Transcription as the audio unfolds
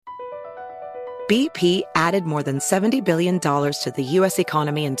BP added more than $70 billion to the U.S.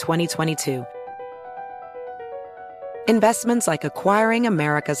 economy in 2022. Investments like acquiring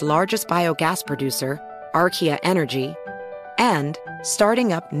America's largest biogas producer, Archaea Energy, and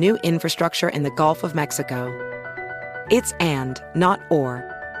starting up new infrastructure in the Gulf of Mexico. It's and, not or.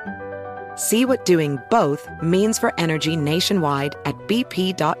 See what doing both means for energy nationwide at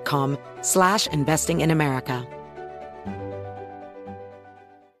bp.com/investing in America.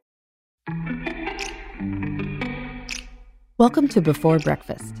 Welcome to Before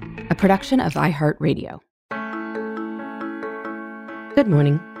Breakfast, a production of iHeartRadio. Good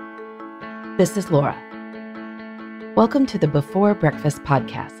morning. This is Laura. Welcome to the Before Breakfast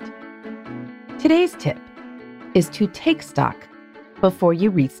podcast. Today's tip is to take stock before you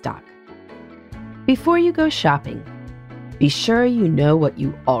restock. Before you go shopping, be sure you know what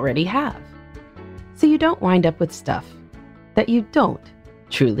you already have, so you don't wind up with stuff that you don't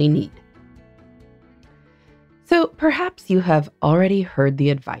truly need. So perhaps you have already heard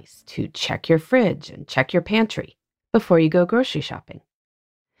the advice to check your fridge and check your pantry before you go grocery shopping,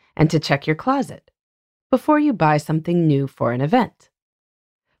 and to check your closet before you buy something new for an event.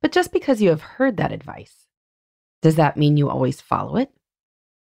 But just because you have heard that advice, does that mean you always follow it?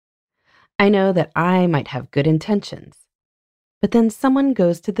 I know that I might have good intentions, but then someone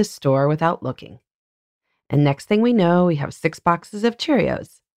goes to the store without looking, and next thing we know, we have 6 boxes of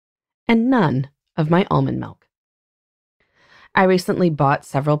Cheerios and none of my almond milk. I recently bought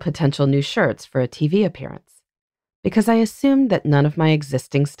several potential new shirts for a TV appearance because I assumed that none of my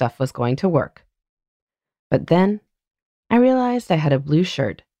existing stuff was going to work. But then I realized I had a blue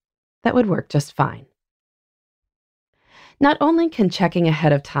shirt that would work just fine. Not only can checking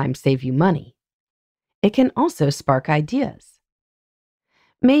ahead of time save you money, it can also spark ideas.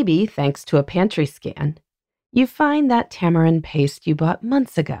 Maybe, thanks to a pantry scan, you find that tamarind paste you bought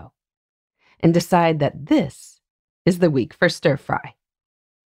months ago and decide that this is the week for stir fry.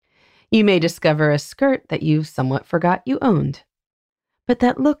 You may discover a skirt that you somewhat forgot you owned, but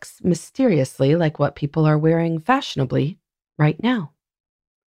that looks mysteriously like what people are wearing fashionably right now.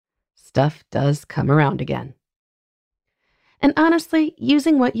 Stuff does come around again. And honestly,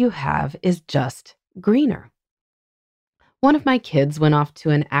 using what you have is just greener. One of my kids went off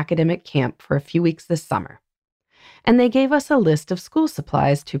to an academic camp for a few weeks this summer, and they gave us a list of school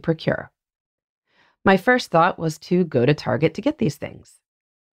supplies to procure. My first thought was to go to Target to get these things.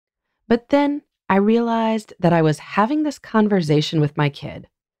 But then I realized that I was having this conversation with my kid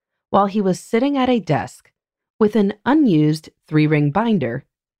while he was sitting at a desk with an unused 3-ring binder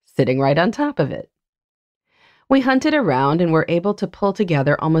sitting right on top of it. We hunted around and were able to pull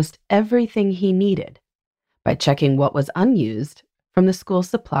together almost everything he needed by checking what was unused from the school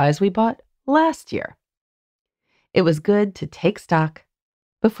supplies we bought last year. It was good to take stock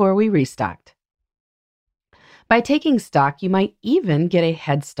before we restocked. By taking stock, you might even get a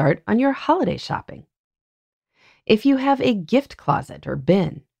head start on your holiday shopping. If you have a gift closet or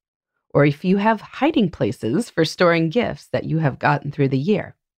bin, or if you have hiding places for storing gifts that you have gotten through the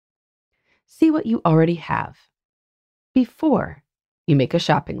year, see what you already have before you make a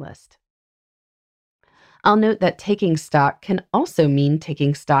shopping list. I'll note that taking stock can also mean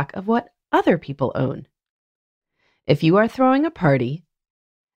taking stock of what other people own. If you are throwing a party,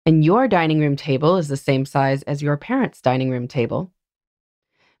 and your dining room table is the same size as your parents' dining room table,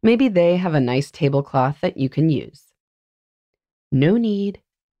 maybe they have a nice tablecloth that you can use. No need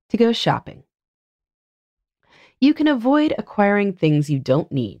to go shopping. You can avoid acquiring things you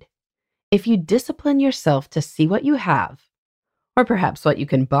don't need if you discipline yourself to see what you have, or perhaps what you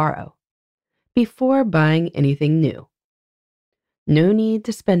can borrow, before buying anything new. No need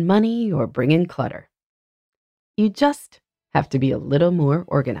to spend money or bring in clutter. You just have to be a little more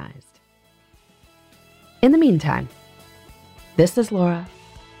organized. In the meantime, this is Laura.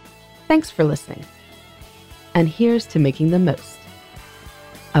 Thanks for listening. And here's to making the most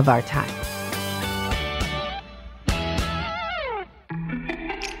of our time.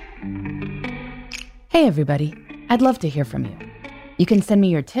 Hey everybody, I'd love to hear from you. You can send me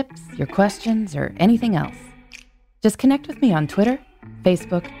your tips, your questions, or anything else. Just connect with me on Twitter,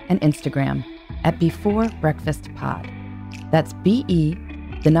 Facebook, and Instagram at Before Breakfast Pod. That's BE,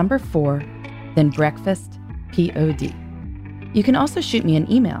 the number 4, then breakfast, POD. You can also shoot me an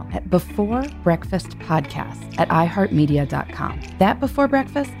email at beforebreakfastpodcast@iheartmedia.com. That Before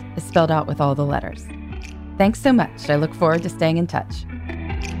Breakfast is spelled out with all the letters. Thanks so much. I look forward to staying in touch.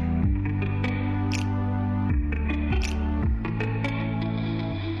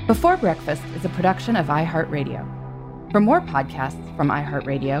 Before Breakfast is a production of iHeartRadio. For more podcasts from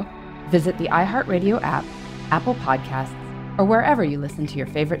iHeartRadio, visit the iHeartRadio app, Apple Podcasts, or wherever you listen to your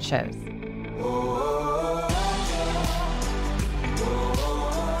favorite shows.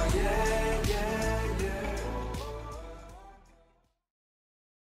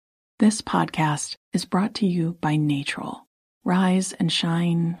 This podcast is brought to you by Natrol. Rise and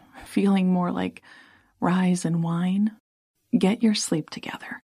shine, feeling more like rise and wine? Get your sleep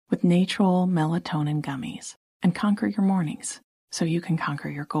together with Natrol melatonin gummies and conquer your mornings so you can conquer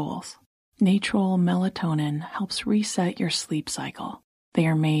your goals. Natrol melatonin helps reset your sleep cycle. They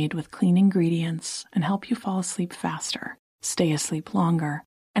are made with clean ingredients and help you fall asleep faster, stay asleep longer,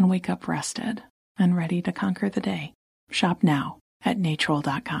 and wake up rested and ready to conquer the day. Shop now at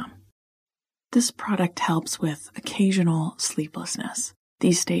natrol.com. This product helps with occasional sleeplessness.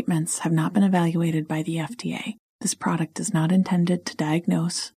 These statements have not been evaluated by the FDA. This product is not intended to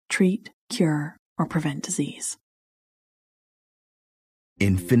diagnose, treat, cure, or prevent disease.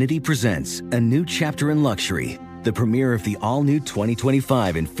 Infinity presents a new chapter in luxury, the premiere of the all-new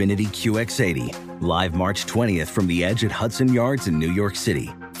 2025 Infinity QX80, live March 20th from the Edge at Hudson Yards in New York City,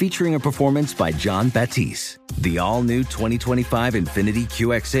 featuring a performance by John Batiste. The all-new 2025 Infinity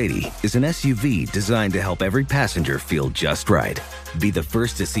QX80 is an SUV designed to help every passenger feel just right. Be the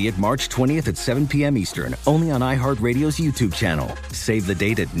first to see it March 20th at 7 p.m. Eastern, only on iHeartRadio's YouTube channel. Save the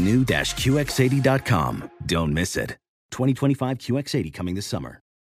date at new-QX80.com. Don't miss it. 2025 QX80 coming this summer.